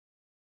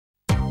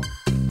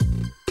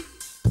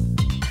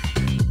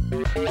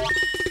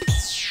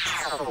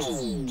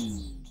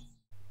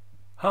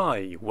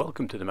Hi,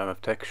 welcome to the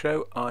Mammoth Tech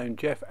Show. I'm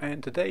Jeff,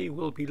 and today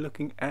we'll be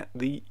looking at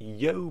the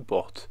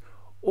Yobot,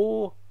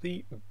 or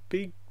the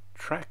Big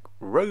Trak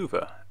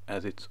Rover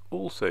as it's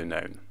also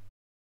known.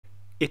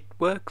 It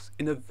works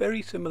in a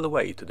very similar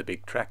way to the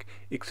Big Trak,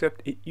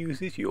 except it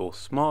uses your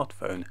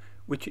smartphone,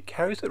 which it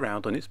carries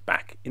around on its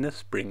back in a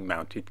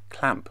spring-mounted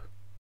clamp.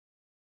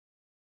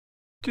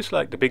 Just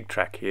like the Big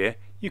Trak here,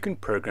 you can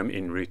program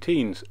in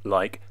routines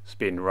like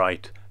spin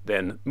right,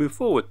 then move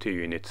forward 2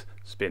 units,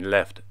 spin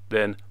left,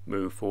 then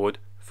move forward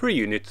 3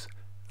 units,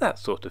 that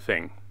sort of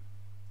thing.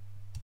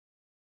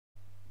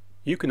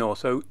 You can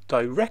also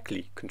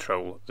directly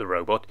control the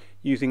robot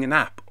using an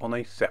app on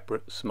a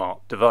separate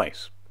smart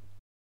device.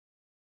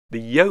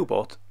 The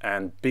Yobot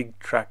and Big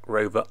Trak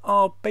Rover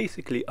are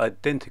basically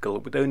identical,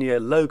 with only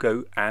a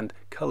logo and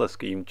colour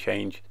scheme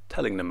change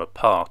telling them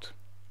apart.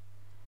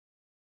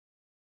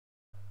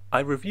 I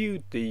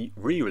reviewed the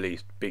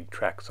re-released Big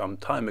Trak some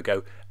time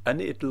ago,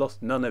 and it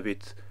lost none of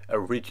its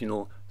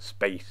original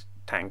space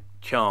tank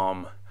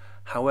charm.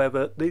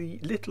 However, the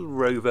little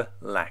Rover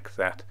lacks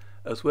that,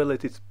 as well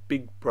as its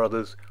big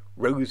brother's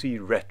rosy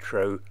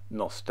retro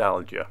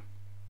nostalgia.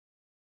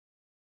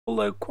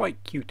 Although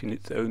quite cute in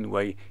its own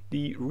way,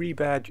 the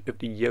rebadge of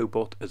the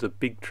Yobot as a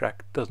Big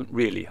Trak doesn't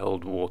really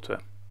hold water.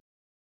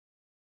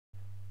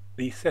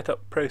 The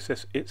setup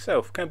process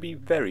itself can be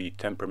very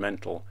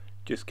temperamental.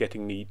 Just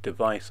getting the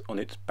device on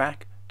its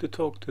back to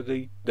talk to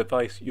the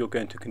device you're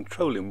going to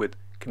control him with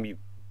can be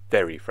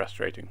very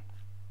frustrating.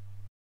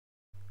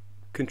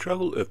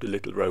 Control of the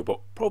little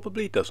robot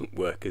probably doesn't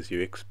work as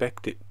you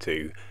expect it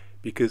to,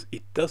 because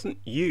it doesn't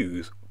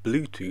use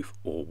Bluetooth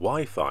or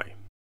Wi-Fi.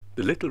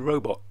 The little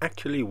robot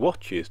actually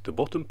watches the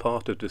bottom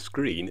part of the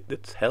screen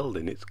that's held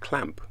in its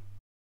clamp.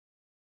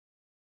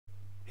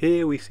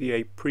 Here we see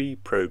a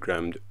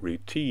pre-programmed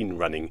routine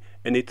running,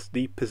 and it's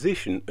the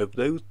position of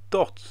those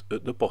dots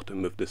at the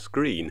bottom of the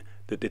screen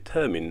that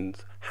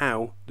determines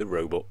how the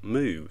robot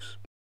moves.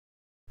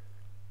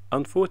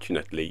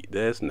 Unfortunately,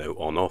 there's no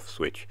on-off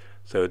switch,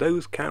 so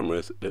those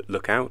cameras that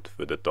look out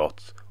for the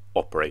dots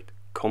operate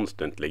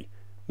constantly,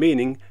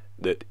 meaning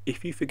that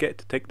if you forget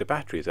to take the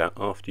batteries out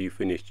after you've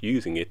finished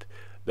using it,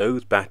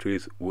 those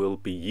batteries will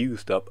be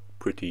used up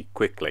pretty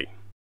quickly.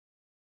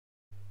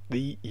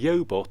 The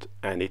Yobot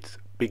and its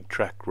Big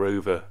Trak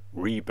Rover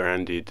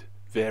rebranded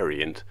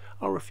variant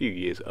are a few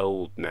years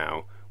old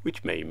now,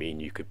 which may mean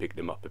you could pick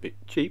them up a bit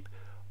cheap,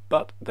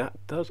 but that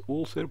does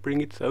also bring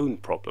its own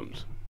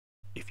problems.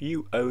 If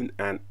you own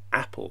an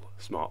Apple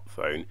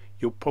smartphone,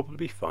 you'll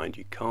probably find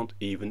you can't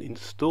even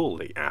install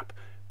the app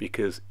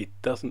because it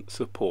doesn't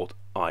support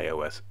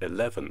iOS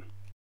 11.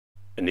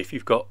 And if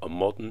you've got a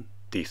modern,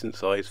 decent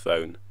sized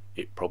phone,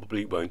 it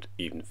probably won't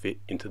even fit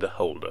into the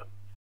holder.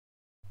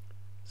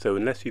 So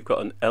unless you've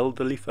got an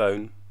elderly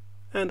phone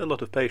and a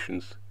lot of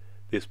patience,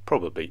 this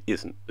probably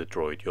isn't the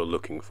droid you're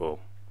looking for.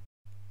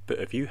 But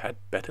have you had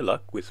better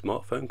luck with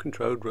smartphone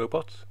controlled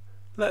robots?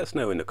 Let us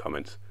know in the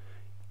comments.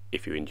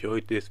 If you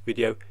enjoyed this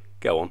video,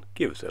 go on,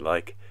 give us a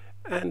like,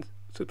 and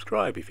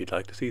subscribe if you'd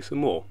like to see some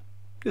more.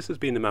 This has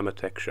been the Mammoth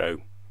Tech Show.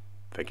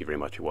 Thank you very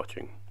much for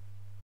watching.